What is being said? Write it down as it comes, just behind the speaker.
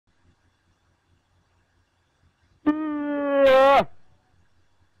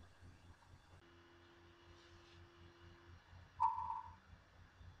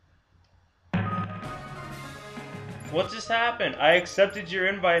What just happened? I accepted your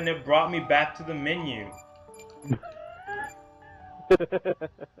invite and it brought me back to the menu.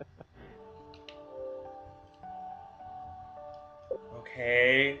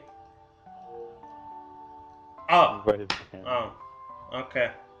 Okay. Oh. Oh.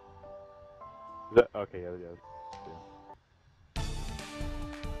 Okay. Okay, yeah.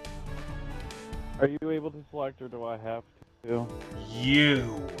 Are you able to select or do I have to?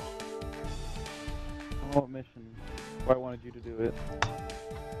 You. What mission? Why wanted you to do it?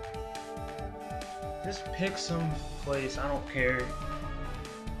 Just pick some place. I don't care.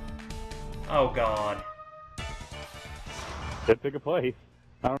 Oh God. Just pick a place.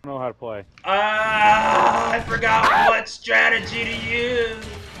 I don't know how to play. I forgot what strategy to use.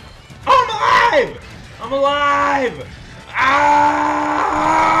 Oh, I'm alive! I'm alive! Ah!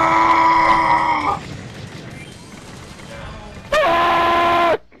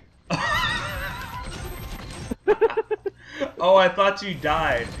 Oh, I thought you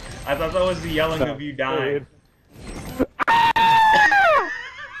died. I thought that was the yelling of you dying. Ow, ow,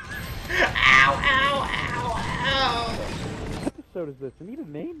 ow, ow! What episode is this? I need to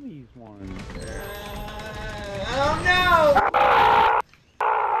name these ones. Oh no!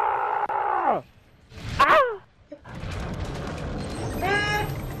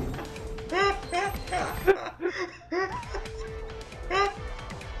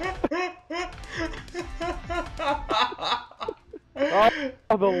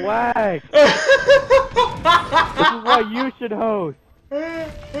 Oh, the lag! This is why you should host.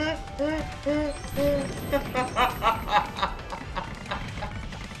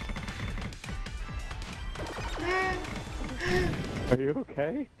 Are you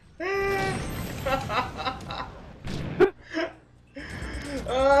okay?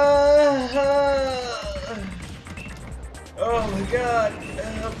 Oh my God!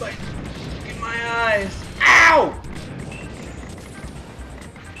 Like, in my eyes! Ow!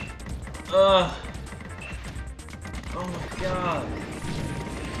 Oh my God!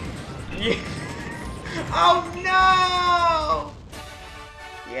 Yeah. Oh no!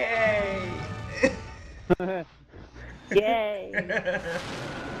 Yay! Yay!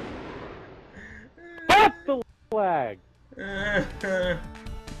 What's the lag?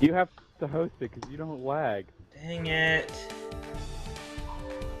 You have to host it because you don't lag. Dang it.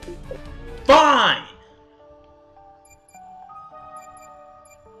 Fine!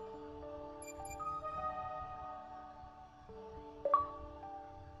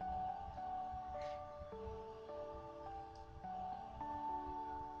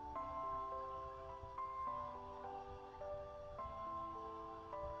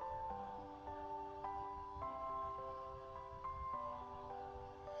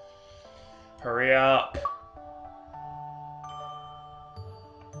 Hurry up.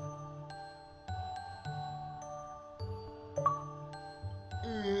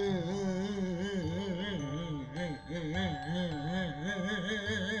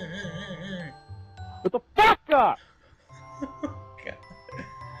 What the fuck up?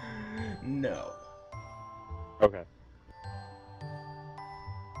 No. Okay.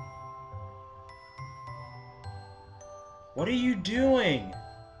 What are you doing?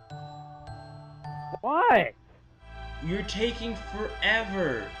 What? You're taking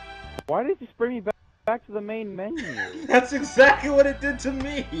forever. Why did you bring me back to the main menu? That's exactly what it did to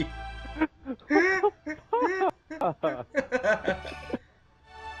me. What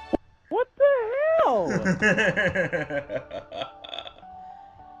the hell?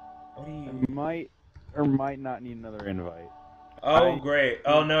 What do you... I might or might not need another invite. Oh, great.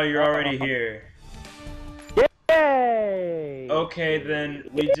 Oh, no, you're already here. Yay! Okay, then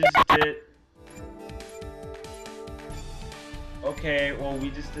we just did... Okay, well, we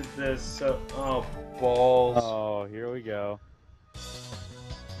just did this, so... Oh, balls. Oh, here we go.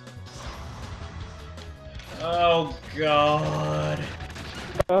 Oh, God.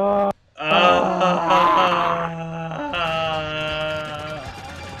 Oh, oh,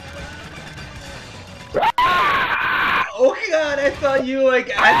 God, I thought you, like,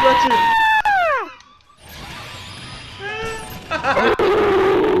 I thought you...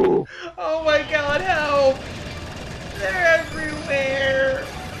 Oh, my God, help! They're everywhere!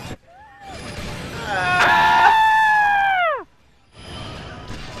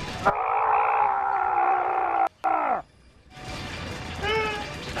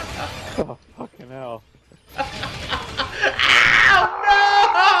 oh fucking hell. Ow,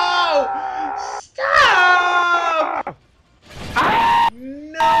 no! Stop!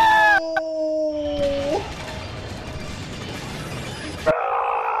 No!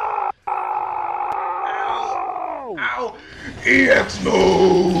 Ow! Ow! EX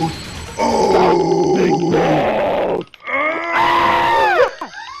mode! Oh!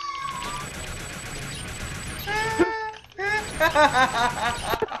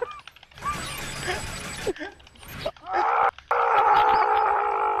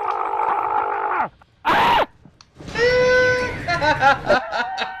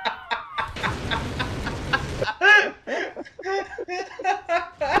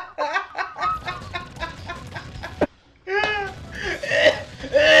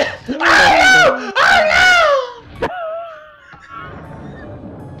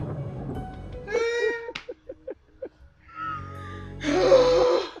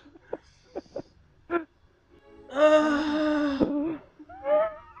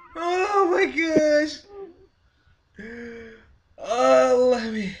 Oh my gosh! Oh,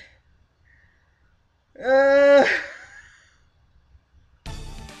 let me.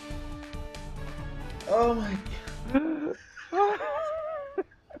 Oh my god.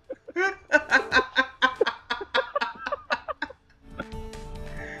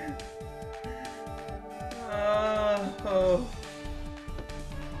 Oh.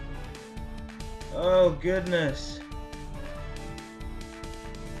 Oh goodness.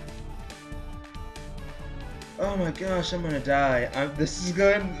 Oh my gosh, I'm gonna die. This is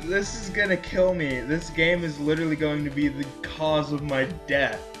gonna kill me. This game is literally going to be the cause of my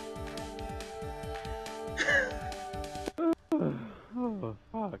death. Oh,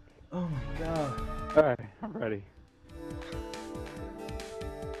 fuck. Oh my god. Alright, I'm ready.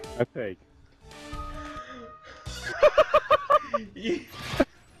 I think.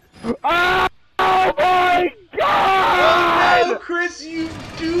 Oh my god! Oh no, Chris, you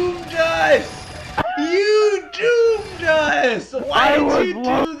doomed us! You doomed us! Why did you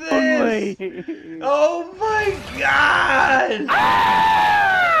do this? Oh my god!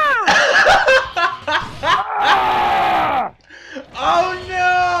 Oh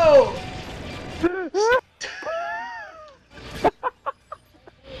no!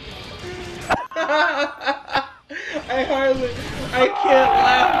 I can't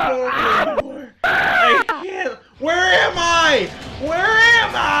laugh anymore. I can't. Where am I? Where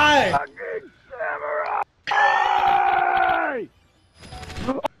am I? Fucking samurai!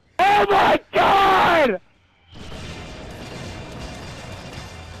 Oh my god!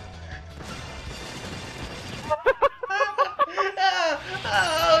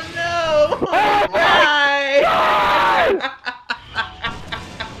 Oh no! Oh my god!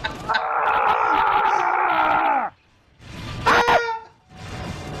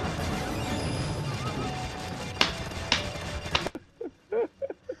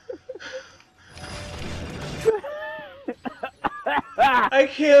 I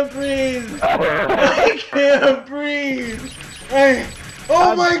can't breathe! I can't breathe!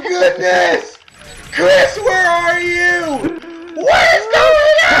 Oh my goodness! Chris, where are you? What is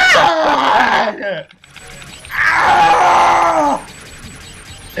going on? Ah!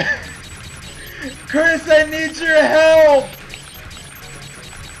 Chris, I need your help!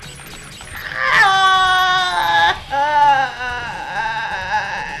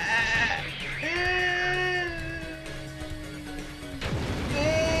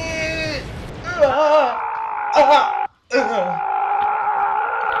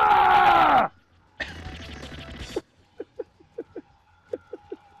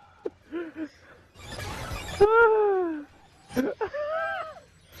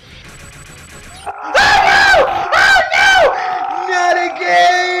 Not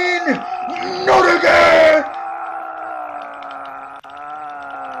again! Not again!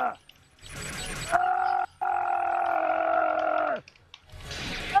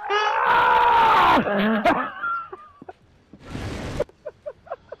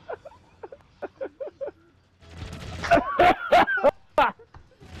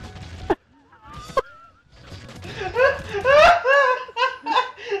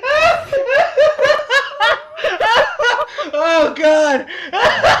 Oh god!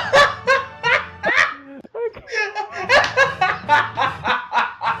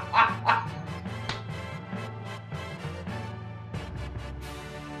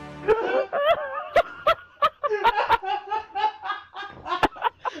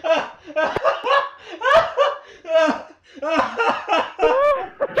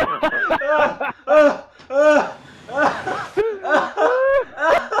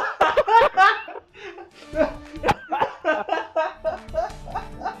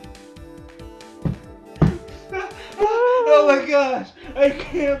 Oh my gosh! I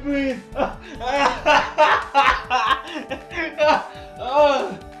can't breathe!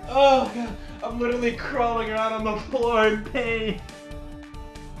 Oh god! I'm literally crawling around on the floor in pain!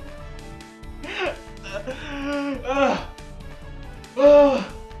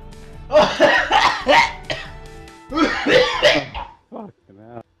 Fucking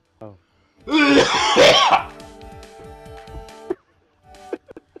hell.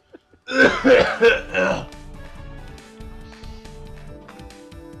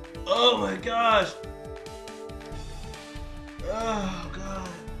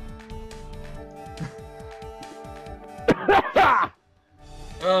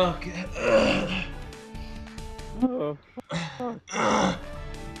 Okay. Oh, oh,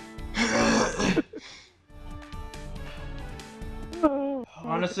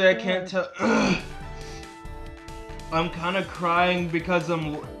 Honestly, I can't tell. I'm kind of crying because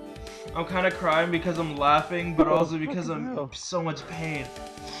I'm laughing, but also because I'm in so much pain.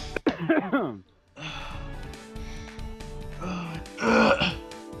 Oh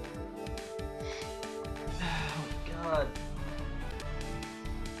God.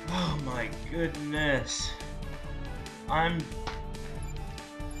 Oh my goodness.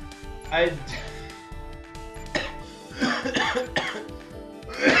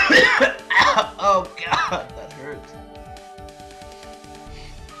 Oh God, that hurts.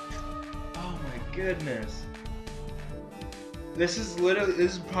 Oh my goodness. This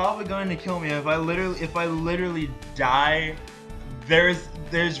is probably going to kill me if I literally die.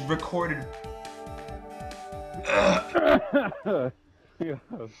 There's recorded.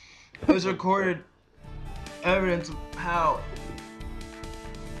 There's recorded evidence of how.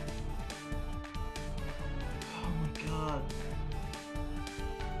 Oh my God.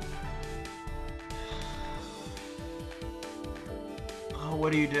 Oh,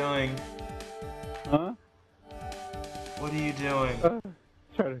 what are you doing? Huh? What are you doing?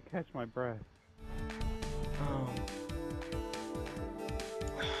 Trying to catch my breath. Oh.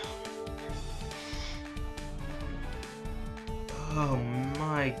 Oh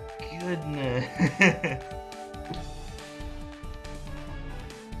my goodness.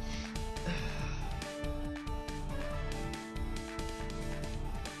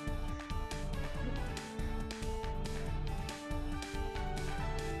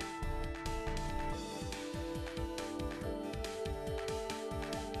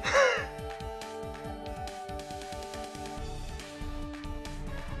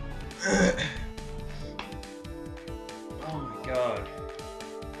 Oh my God.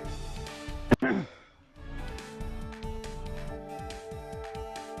 Okay,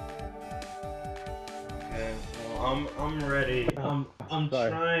 well, I'm ready. I'm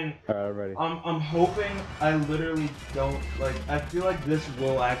trying. Alright, I'm ready. I'm hoping I literally don't, like, I feel like this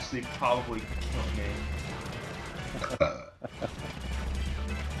will actually probably kill me.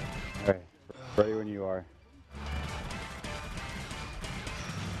 Alright, ready when you are.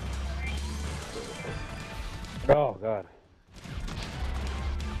 Oh God.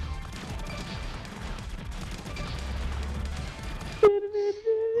 Oh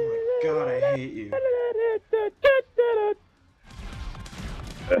my God, I hate you.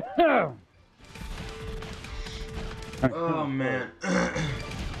 Oh man.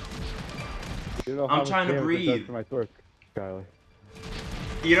 I'm trying to breathe. My throat, Kylie.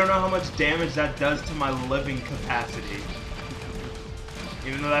 You don't know how much damage that does to my living capacity.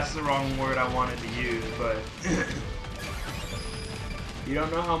 Even though that's the wrong word I wanted to use, but you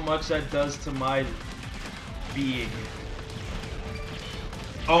don't know how much that does to my being.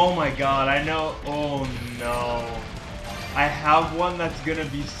 Oh my God, I know. Oh no. I have one that's gonna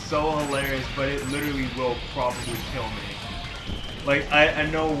be so hilarious, but it literally will probably kill me. Like, I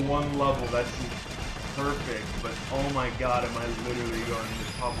know one level that's perfect, but oh my God, am I literally going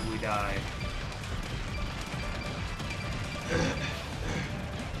to probably die.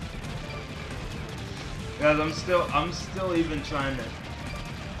 Guys, I'm still even trying to,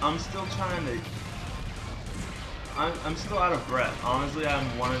 I'm still out of breath. Honestly, I'm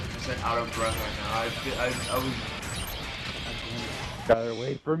 100% out of breath right now. I was... Gotta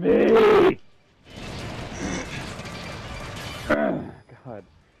wait for me! God.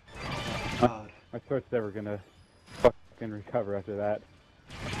 God. My throat's never gonna fucking recover after that.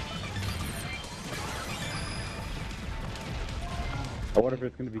 I wonder if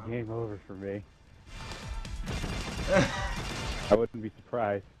it's gonna be game over for me. I wouldn't be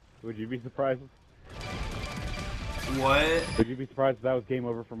surprised. Would you be surprised? What? Would you be surprised if that was game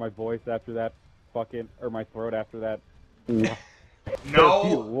over for my voice after that fucking, or my throat after that? No!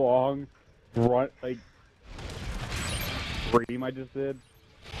 Long, front, like, scream I just did?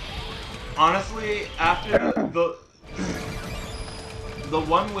 Honestly, after the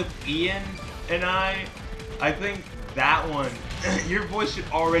one with Ian and I think that one, your voice should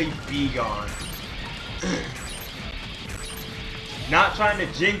already be gone. Not trying to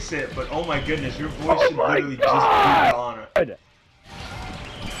jinx it, but oh my goodness, your voice should literally just be gone.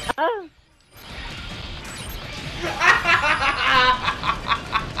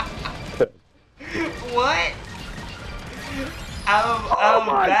 What? Out of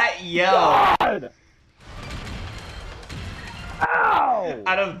that yell. God! Ow!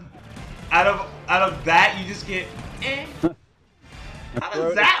 Out of that, you just get. Eh. How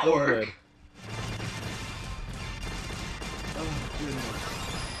does that work? Good. Oh goodness.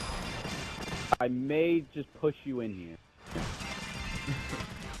 I may just push you in here.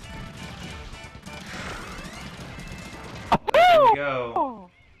 There we go.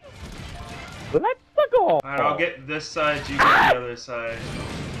 Let's go. Alright, I'll get this side, you get the other side.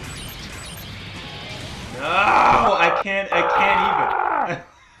 No, I can't even.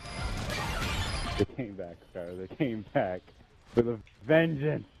 They came back, Scar. They came back with a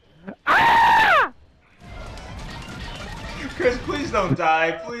vengeance. Ah! Chris, please don't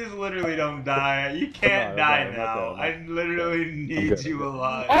die. Please, literally don't die. You can't die I'm now. not dead. I literally need you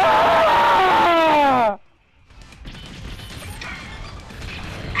alive. Ah!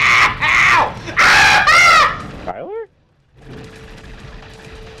 Ow! Tyler?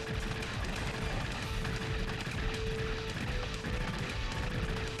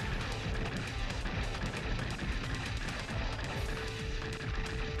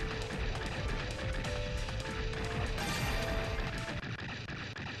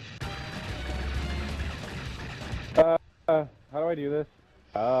 How do I do this?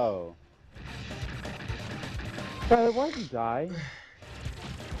 Oh. Tyler, why'd you die?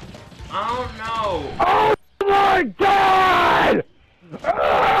 I don't know. Oh my God!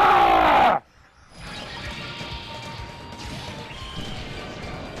 Ah!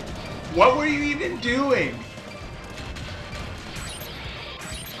 What were you even doing?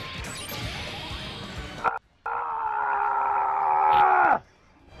 Ah!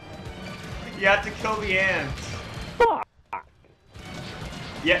 You have to kill the ants. Fuck!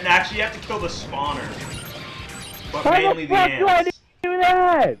 Yeah, and actually you have to kill the spawner. But How mainly the the fuck do I ants. do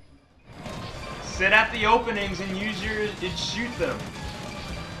that? Sit at the openings and use your and shoot them.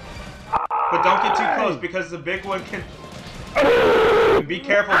 But don't get too close because the big one can. And be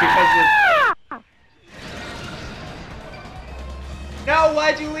careful because the. No,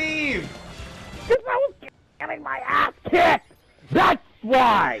 why'd you leave? Because I was getting my ass kicked. That's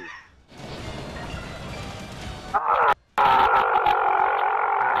why.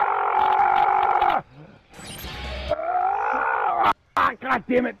 God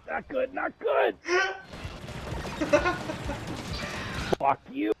damn it! Not good. Not good. Fuck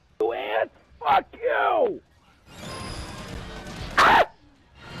you, ants! Fuck you! Ah!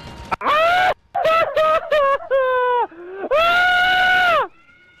 Ah! Ah!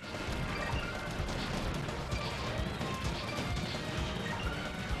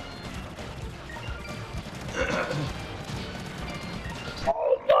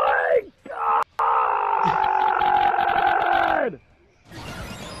 Oh my God!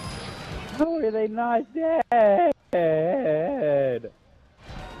 How are they not dead?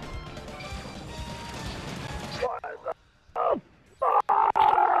 What the fuck?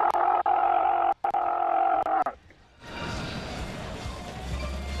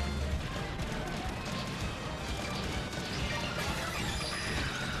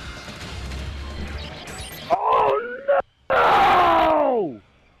 Oh no!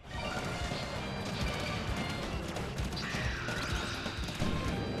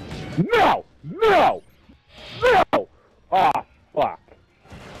 No! No! No! Ah, fuck.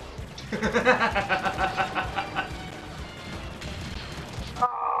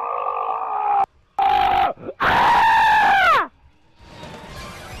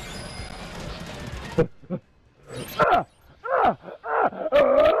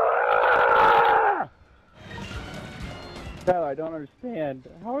 Tyler, I don't understand.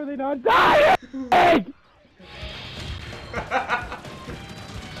 How are they not dying?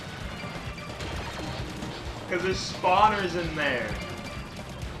 Because there's spawners in there.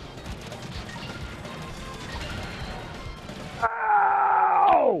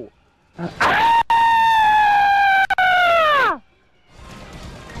 Ow!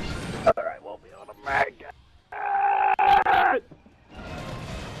 Alright, we'll be able to make it.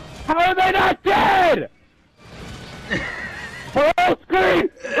 How are they not dead? Oh, screen!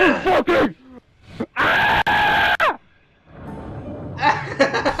 It's fucking!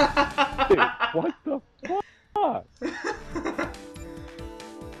 Dude, what the fuck?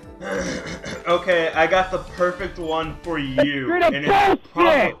 Okay, I got the perfect one for you. Straight up and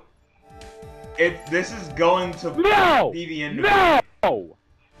bullshit! This is going to No! be the end of No! it.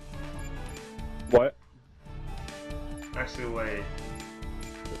 What? Actually, wait.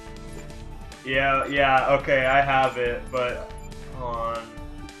 Yeah, okay, I have it, but hold on.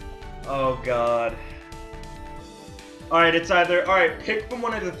 Oh god. Alright, it's either, alright, pick from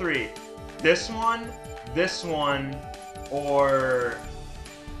one of the three. This one, or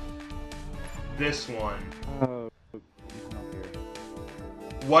this one. Oh, he's not here.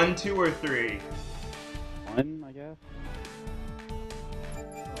 1, 2, or 3. 1, I guess?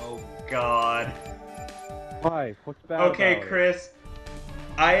 Oh god. Why? What's bad Okay, about it? Chris.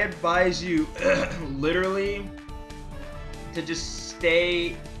 I advise you literally to just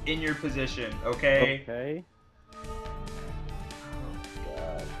stay in your position, okay? Okay.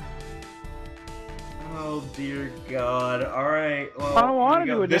 Oh dear God! All right, well, I don't want to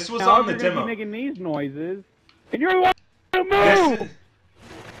here we do go. it. This was now. on the You're gonna demo. be making these noises, and you're like to This move. is.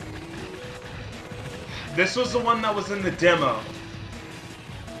 This was the one that was in the demo.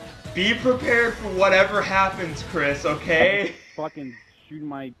 Be prepared for whatever happens, Chris. Okay? Fucking shooting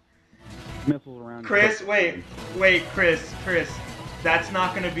my missiles around. Chris, wait, Chris. That's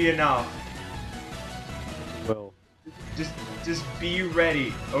not gonna be enough. Well, Just be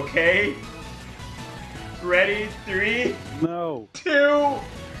ready, okay? Ready? 3, no. 2,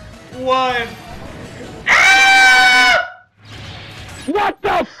 1. Ah! What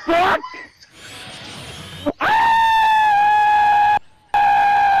the fuck?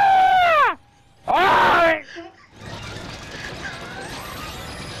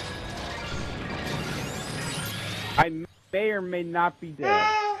 I may or may not be dead.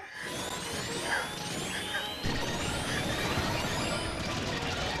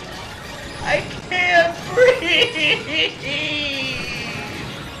 I can't breathe!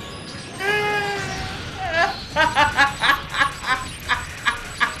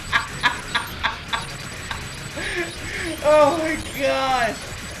 Oh my god!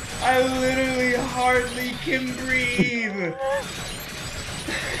 I literally hardly can breathe!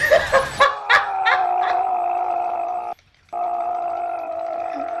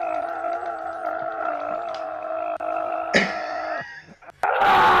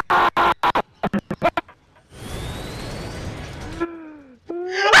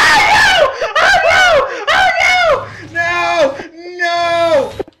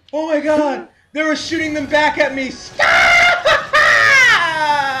 No! Oh my god! They were shooting them back at me! Stop!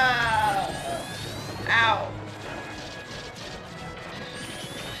 Ow!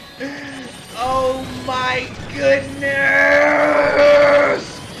 Oh my goodness!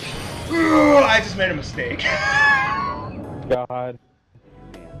 Ooh, I just made a mistake. God.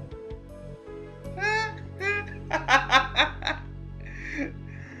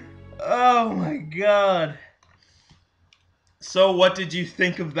 Oh my god. So what did you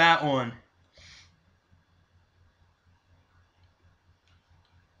think of that one?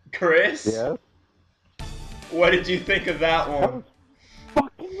 Chris? Yes? What did you think of that That one? was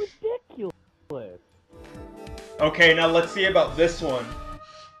fucking ridiculous. Okay, now let's see about this one.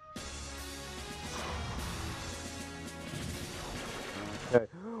 Okay.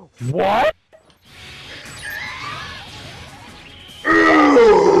 What?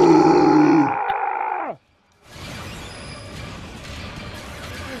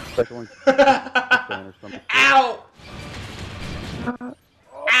 Ow!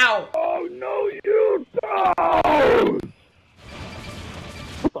 Ow! Oh no, you don't!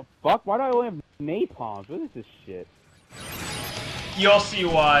 What the fuck? Why do I only have napalms? What is this shit? You'll see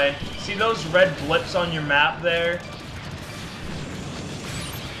why. See those red blips on your map there?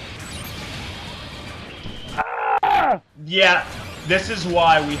 Ah! Yeah, this is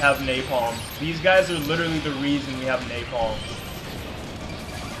why we have napalms. These guys are literally the reason we have napalms.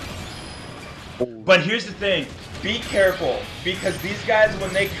 But here's the thing, be careful, because these guys,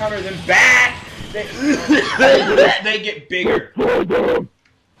 when they counter them back, they, they get bigger.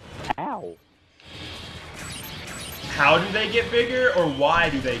 Ow. How do they get bigger, or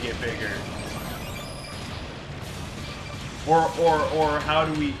why do they get bigger? Or how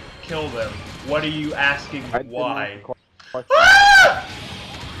do we kill them? What are you asking why? Ah!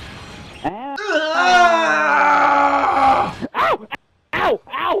 Ah! Ow! Ow!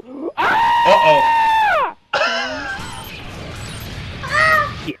 Ow! Ah! Uh-oh.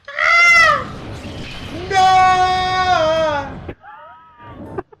 No!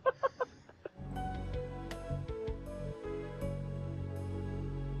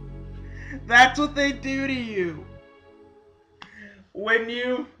 That's what they do to you. When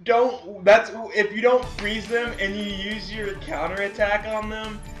you don't, if you don't freeze them and you use your counterattack on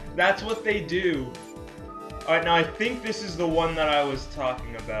them, that's what they do. Alright, now I think this is the one that I was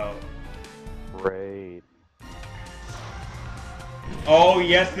talking about. Great. Oh,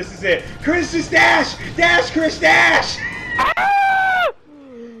 yes, this is it. Chris, just dash! Dash, Chris, dash! Ah!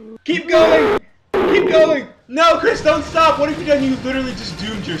 Keep going! Keep going! No, Chris, don't stop! What have you done? You literally just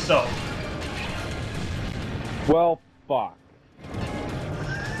doomed yourself. Well, fuck.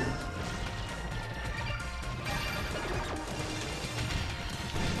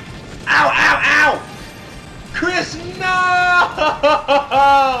 Ow, ow, ow! Chris, no!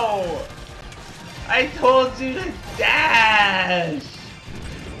 I told you to dash!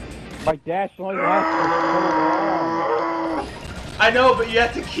 My dash only lasts for so long. I know, but you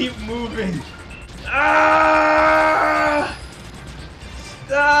have to keep moving. Ah!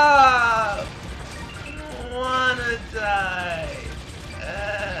 Stop! I don't wanna die.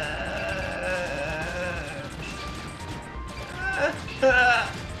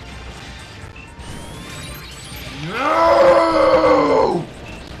 No!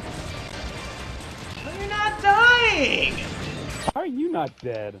 You're not dying! How are you not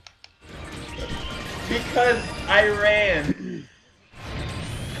dead? Because I ran.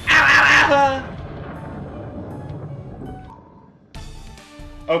 Ow, ow, ow!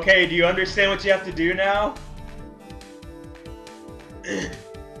 Okay, do you understand what you have to do now?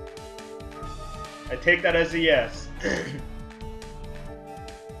 I take that as a yes.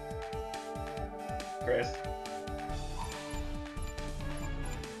 Chris?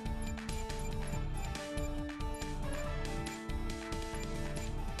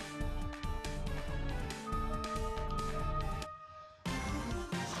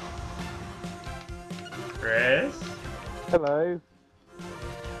 Chris? Hello.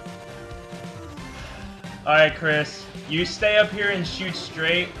 Alright, Chris. You stay up here and shoot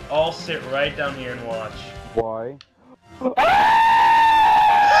straight. I'll sit right down here and watch. Why?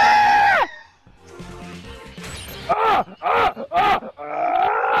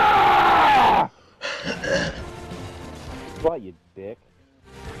 What, you dick?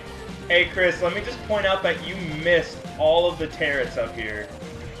 Hey, Chris, let me just point out that you missed all of the turrets up here.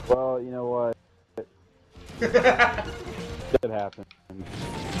 Well, you know what? It happened.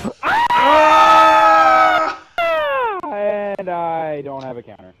 And I don't have a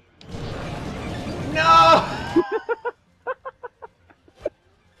counter. No!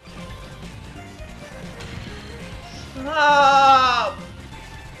 Stop!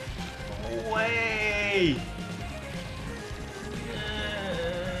 Wait!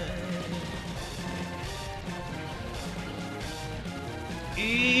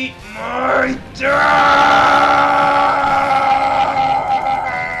 Eat my dash!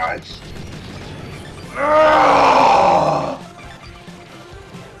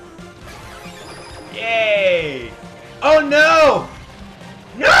 Yay! Oh no!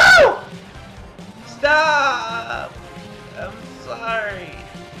 No! Stop! I'm sorry.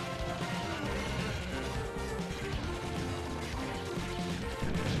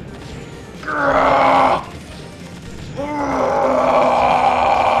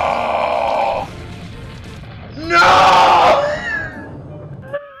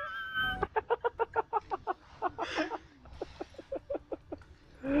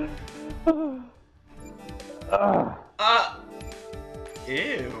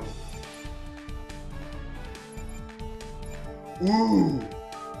 Ew. Ooh.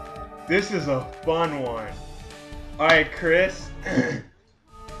 This is a fun one. Alright, Chris.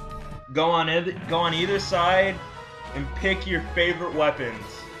 Go on either side and pick your favorite weapons.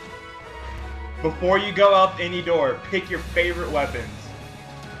 Before you go out any door, pick your favorite weapons.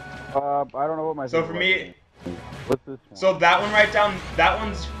 I don't know what my So for me, what's this one? so that one right down, that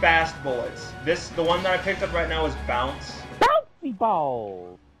one's fast bullets. The one that I picked up right now is bounce. Bouncy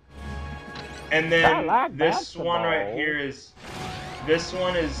balls! And then like this bouncy one right balls. here is, this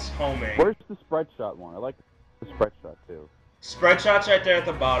one is homing. Where's the spread shot one? I like the spread shot too. Spread shot's right there at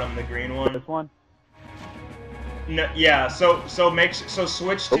the bottom, the green one. This one? No, yeah. So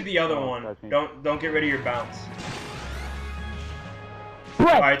switch to the other one. Gotcha. Don't get rid of your bounce.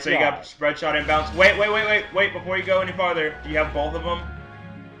 Spread All right, so you got shot. spread shot and bounce. Wait. Before you go any farther, do you have both of them?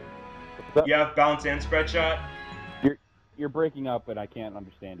 You have bounce and spread shot. You're breaking up, and I can't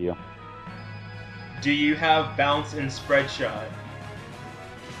understand you. Do you have bounce and spread shot?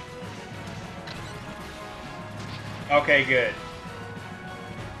 Okay, good.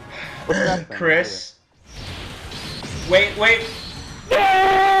 What's that thing Chris. Wait.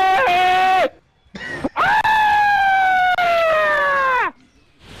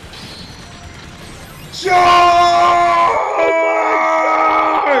 Charge!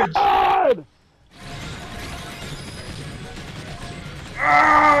 God!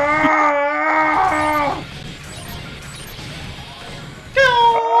 Ah!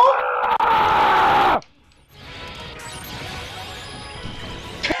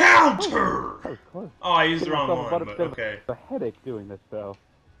 Counter! That was close. Oh, I used the wrong Myself one, about but a bit okay. of a headache doing this, though.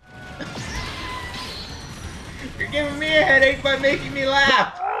 You're giving me a headache by making me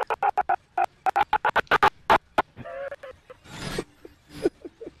laugh!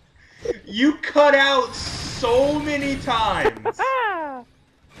 You cut out so many times!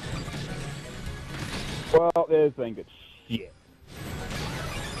 Well, this ain't good shit.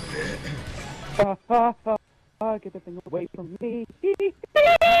 Get the thing away from me.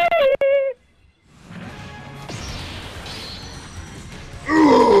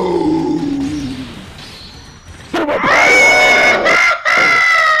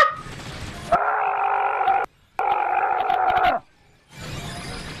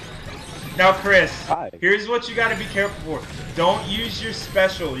 Now, Chris, Hi. here's what you gotta be careful for. Don't use your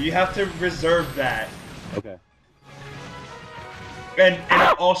special. You have to reserve that. Okay. And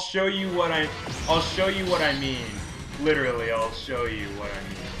I'll show you what I mean. Literally, I'll show you what I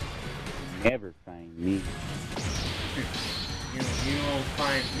mean. Never find me. You won't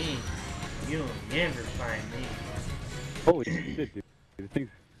find me. You'll never find me. Holy shit, dude.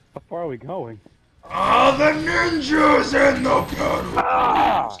 How far are we going? All the ninjas in the battle.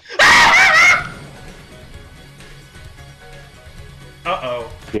 Ah! Uh-oh.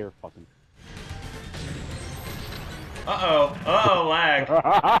 Dare fucking. Uh-oh. Uh-oh, lag.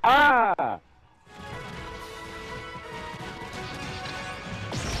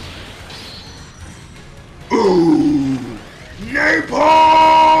 Ooh!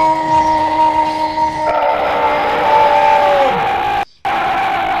 Napalm!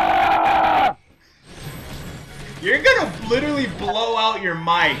 You're gonna literally blow out your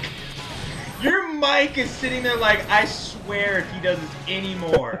mic. Your mic is sitting there like, I swear if he does this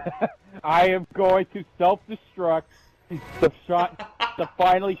anymore. I am going to self-destruct to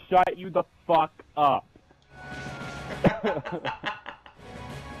finally shut you the fuck up.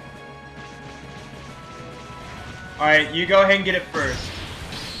 Alright, you go ahead and get it first.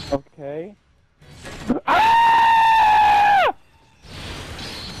 Okay. Ah!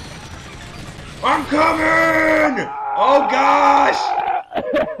 I'm coming! Oh gosh!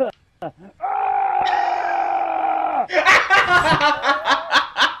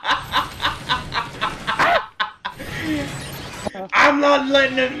 I'm not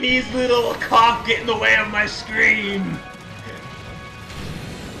letting a measly little cock get in the way of my scream!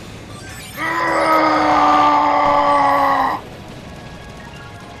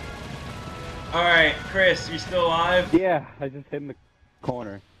 Alright, Chris, you still alive? Yeah, I just hit in the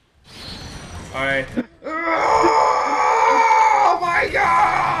corner. Alright. Oh my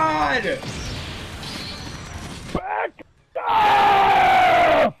god! Back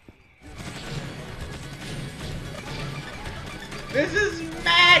up! This is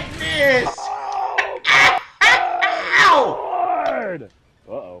madness! Ow! Lord!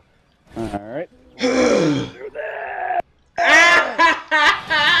 Uh-oh. Alright. Do that!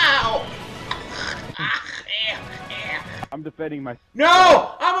 Ow! I'm defending my...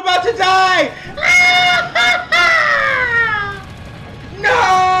 No! I'm about to die!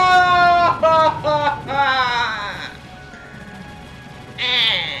 No!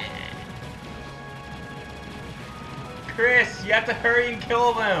 Chris, you have to hurry and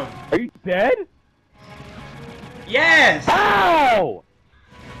kill them. Are you dead? Yes! Ow!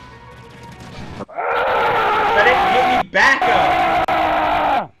 That didn't get me back up.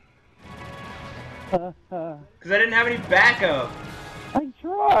 Because I didn't have any backup. I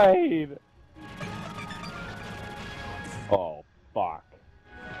tried! Oh, fuck.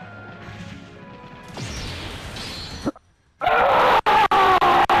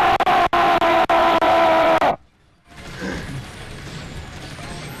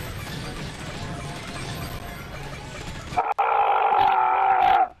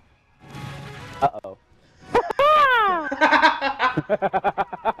 Uh-oh.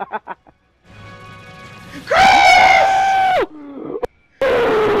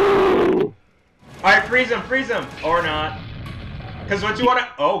 Alright, freeze him, or not. Cause what you wanna-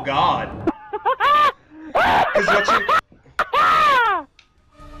 oh god. Cause what you-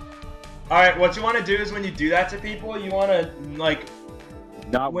 Alright, what you wanna do is when you do that to people, you wanna, like,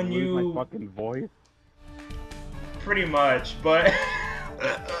 Not when lose you- my fucking voice? pretty much, but-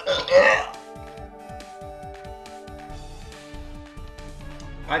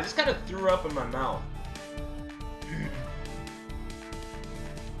 I just kinda threw up in my mouth.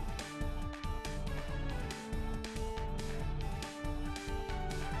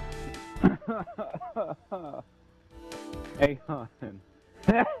 Hey, hon.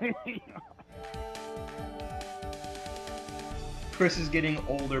 Chris is getting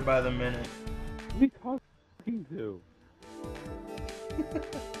older by the minute. What are you talking to?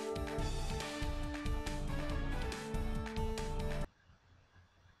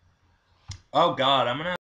 Oh god, I'm gonna